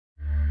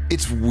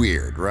It's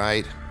weird,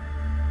 right?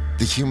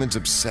 The humans'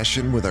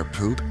 obsession with our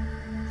poop?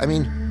 I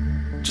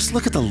mean, just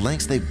look at the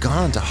lengths they've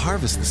gone to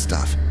harvest the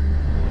stuff.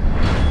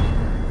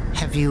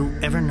 Have you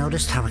ever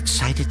noticed how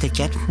excited they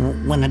get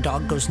when a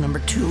dog goes number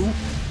 2?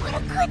 What a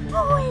good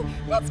boy!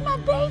 That's my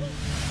baby!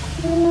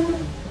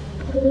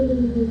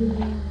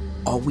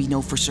 All we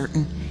know for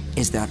certain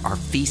is that our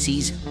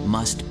feces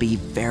must be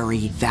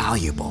very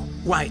valuable.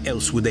 Why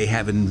else would they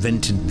have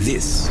invented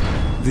this?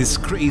 This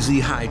crazy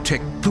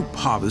high-tech poop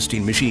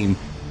harvesting machine?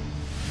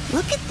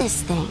 Look at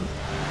this thing.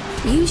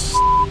 You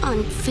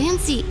on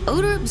fancy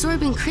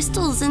odor-absorbing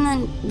crystals, and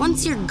then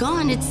once you're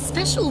gone, its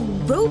special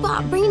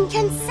robot brain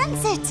can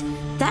sense it.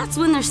 That's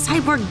when their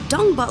cyborg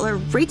dung butler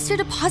rakes your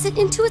deposit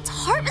into its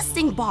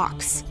harvesting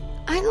box.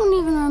 I don't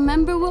even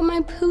remember what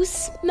my poo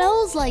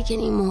smells like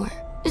anymore.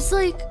 It's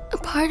like a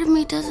part of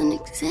me doesn't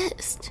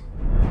exist.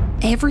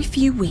 Every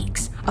few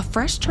weeks, a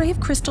fresh tray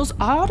of crystals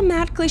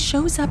automatically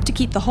shows up to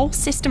keep the whole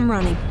system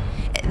running.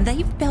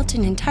 They've built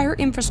an entire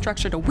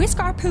infrastructure to whisk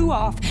our poo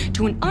off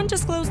to an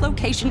undisclosed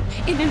location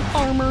in an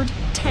armored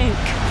tank.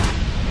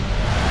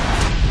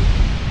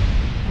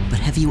 But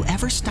have you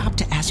ever stopped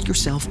to ask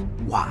yourself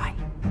why?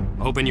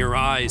 Open your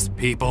eyes,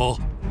 people.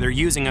 They're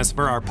using us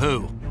for our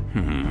poo.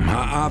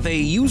 Are they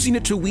using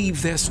it to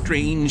weave their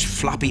strange,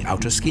 floppy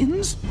outer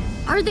skins?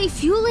 Are they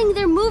fueling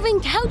their moving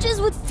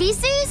couches with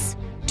feces?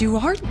 Do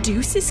our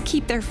deuces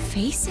keep their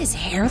faces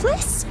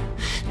hairless?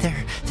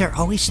 They're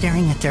always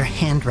staring at their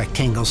hand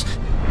rectangles.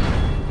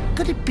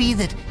 Could it be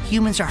that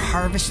humans are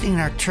harvesting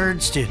our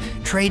turds to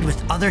trade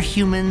with other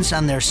humans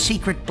on their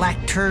secret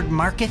black turd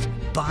market?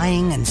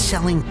 Buying and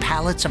selling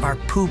pallets of our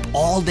poop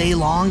all day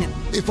long?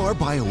 If our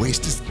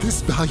bio-waste is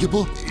this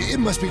valuable, it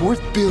must be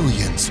worth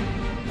billions.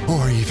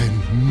 Or even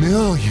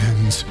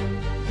millions.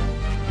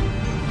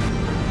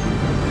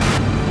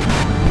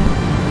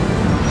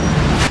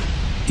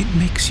 It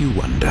makes you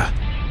wonder,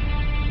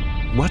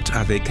 what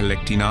are they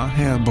collecting our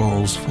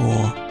hairballs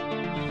for?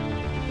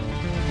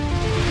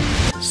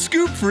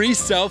 Scoop-free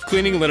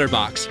self-cleaning litter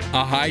box.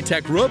 A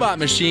high-tech robot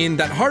machine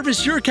that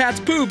harvests your cat's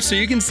poop so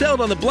you can sell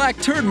it on the black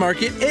turd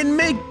market and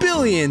make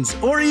billions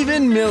or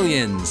even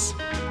millions.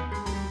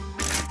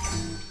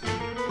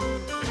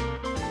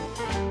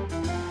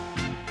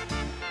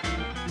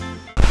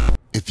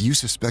 If you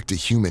suspect a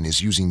human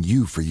is using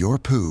you for your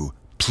poo,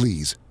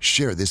 please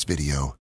share this video.